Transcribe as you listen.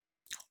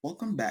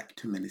Welcome back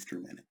to Ministry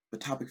Minute. The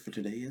topic for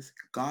today is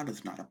God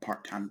is not a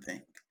part-time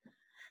thing.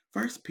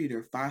 1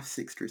 Peter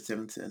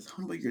 5:6-7 says,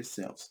 Humble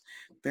yourselves,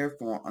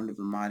 therefore, under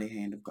the mighty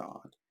hand of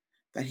God,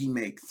 that he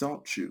may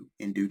exalt you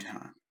in due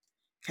time,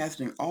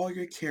 casting all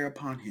your care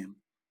upon him,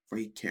 for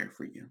he cares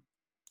for you.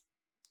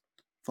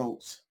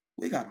 Folks,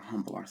 we got to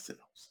humble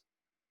ourselves.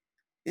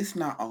 It's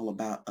not all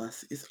about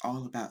us. It's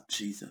all about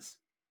Jesus.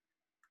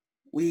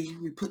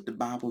 We put the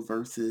Bible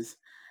verses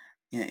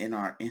in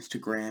our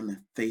Instagram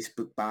and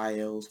Facebook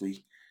bios.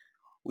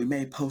 We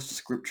may post a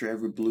scripture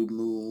every blue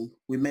moon.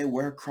 We may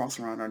wear a cross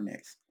around our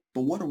necks.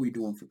 But what are we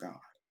doing for God?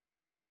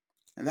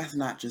 And that's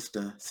not just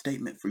a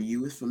statement for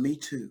you, it's for me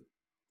too.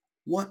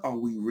 What are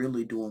we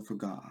really doing for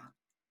God?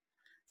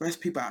 There's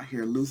people out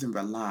here losing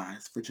their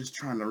lives for just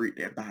trying to read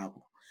their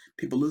Bible.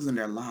 People losing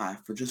their life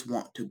for just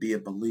wanting to be a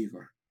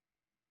believer.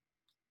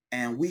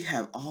 And we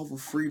have all the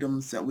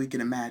freedoms that we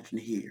can imagine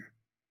here.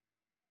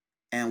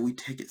 And we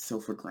take it so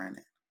for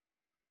granted.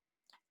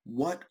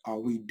 What are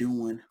we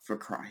doing for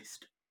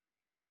Christ?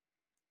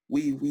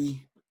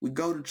 We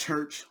go to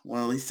church,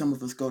 well, at least some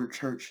of us go to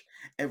church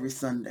every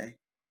Sunday,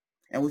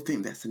 and we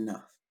think that's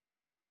enough.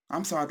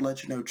 I'm sorry to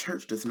let you know,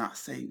 church does not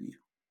save you.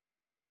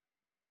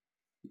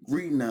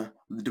 Reading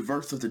the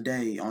verse of the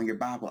day on your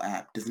Bible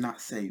app does not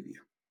save you.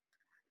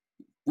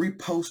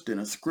 Reposting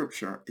a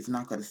scripture is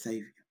not going to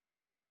save you.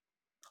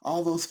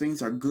 All those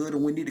things are good,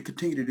 and we need to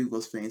continue to do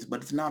those things,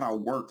 but it's not our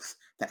works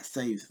that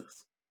saves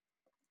us.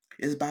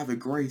 It's by the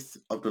grace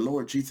of the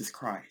Lord Jesus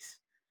Christ,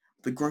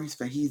 the grace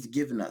that he's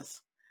given us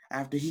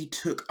after he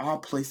took our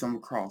place on the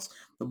cross.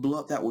 The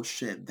blood that was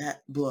shed,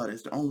 that blood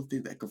is the only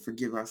thing that can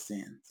forgive our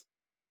sins.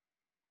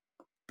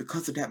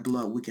 Because of that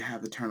blood, we can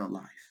have eternal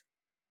life.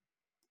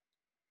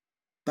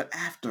 But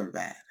after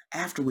that,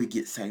 after we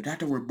get saved,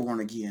 after we're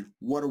born again,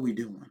 what are we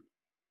doing?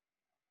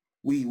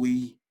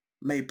 We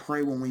may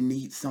pray when we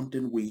need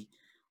something. We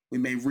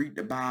may read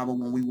the Bible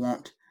when we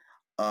want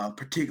a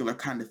particular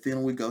kind of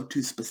feeling. We go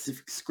to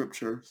specific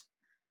scriptures.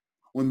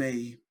 We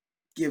may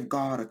give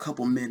God a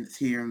couple minutes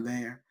here and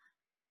there.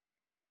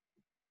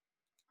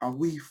 Are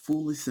we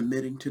fully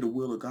submitting to the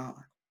will of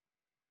God?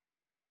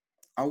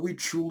 Are we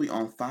truly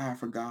on fire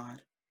for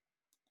God?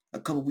 A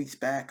couple weeks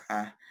back,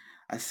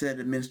 I said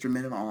a Ministry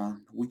Minute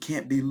on, we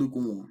can't be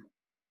lukewarm.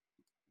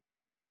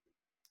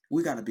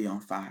 We got to be on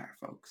fire,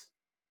 folks.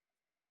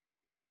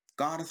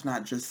 God is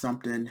not just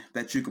something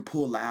that you can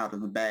pull out of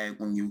the bag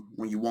when you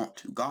want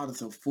to. God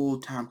is a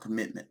full-time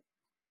commitment.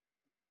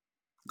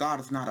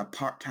 God is not a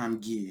part-time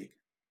gig.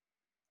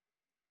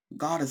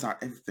 God is our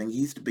everything.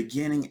 He's the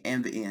beginning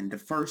and the end, the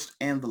first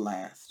and the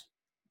last.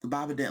 The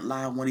Bible didn't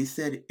lie when he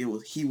said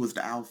he was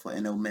the Alpha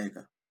and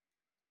Omega.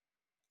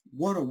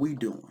 What are we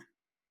doing?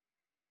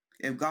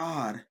 If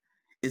God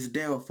is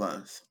there with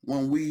us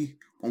when we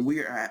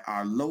are at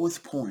our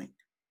lowest point,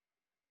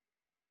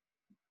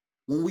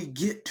 when we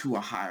get to a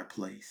higher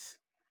place,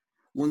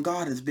 when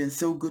God has been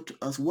so good to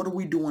us, what are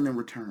we doing in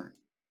return?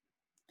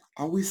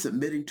 Are we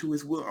submitting to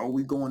his will, or are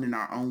we going in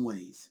our own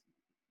ways?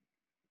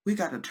 We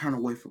got to turn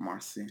away from our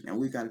sin, and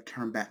we got to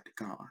turn back to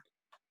God.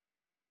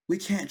 We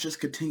can't just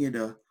continue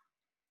to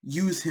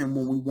use him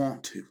when we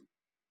want to.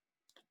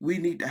 We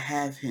need to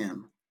have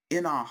him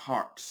in our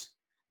hearts,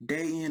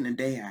 day in and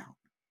day out.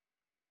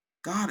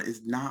 God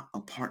is not a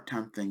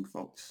part-time thing,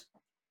 folks.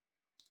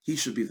 He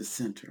should be the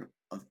center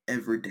of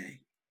every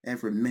day,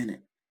 every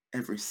minute,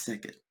 every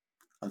second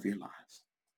of your lives.